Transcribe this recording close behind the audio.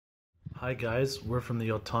Hi guys, we're from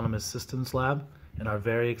the Autonomous Systems Lab and are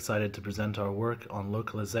very excited to present our work on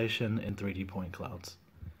localization in 3D point clouds.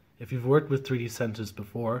 If you've worked with 3D sensors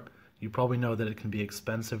before, you probably know that it can be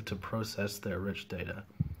expensive to process their rich data.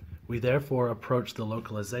 We therefore approach the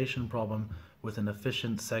localization problem with an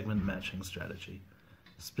efficient segment matching strategy.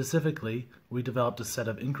 Specifically, we developed a set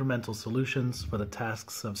of incremental solutions for the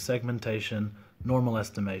tasks of segmentation, normal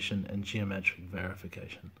estimation, and geometric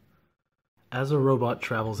verification. As a robot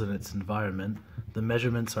travels in its environment, the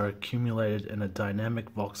measurements are accumulated in a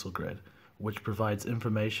dynamic voxel grid, which provides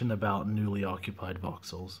information about newly occupied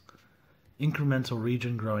voxels. Incremental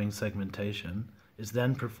region-growing segmentation is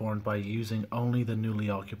then performed by using only the newly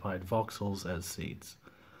occupied voxels as seeds.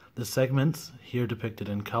 The segments, here depicted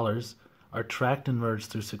in colors, are tracked and merged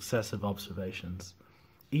through successive observations.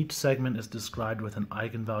 Each segment is described with an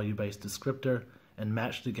eigenvalue-based descriptor and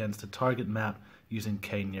matched against a target map using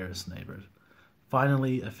k-nearest neighbors.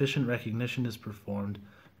 Finally, efficient recognition is performed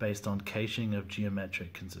based on caching of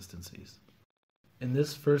geometric consistencies. In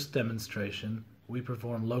this first demonstration, we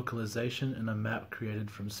perform localization in a map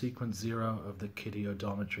created from sequence 0 of the kitty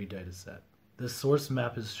odometry dataset. The source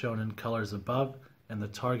map is shown in colors above, and the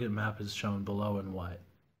target map is shown below in white.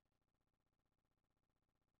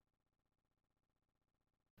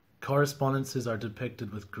 Correspondences are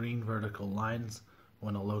depicted with green vertical lines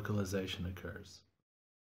when a localization occurs.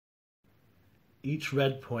 Each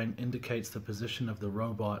red point indicates the position of the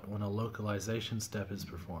robot when a localization step is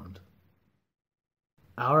performed.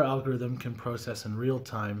 Our algorithm can process in real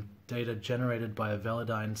time data generated by a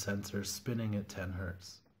Velodyne sensor spinning at 10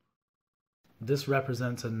 Hz. This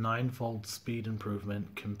represents a 9-fold speed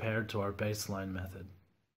improvement compared to our baseline method.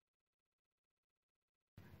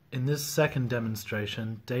 In this second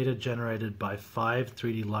demonstration, data generated by 5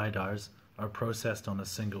 3D LiDARs are processed on a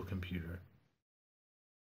single computer.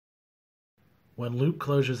 When loop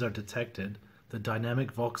closures are detected, the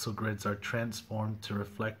dynamic voxel grids are transformed to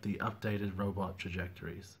reflect the updated robot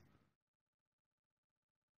trajectories.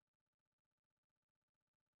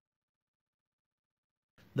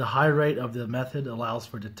 The high rate of the method allows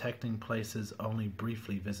for detecting places only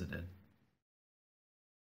briefly visited.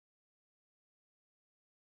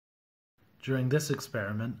 During this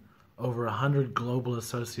experiment, over 100 global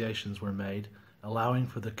associations were made, allowing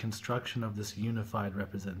for the construction of this unified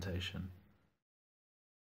representation.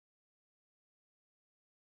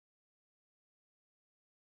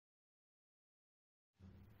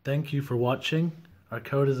 Thank you for watching. Our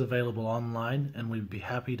code is available online, and we'd be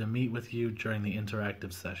happy to meet with you during the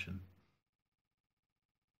interactive session.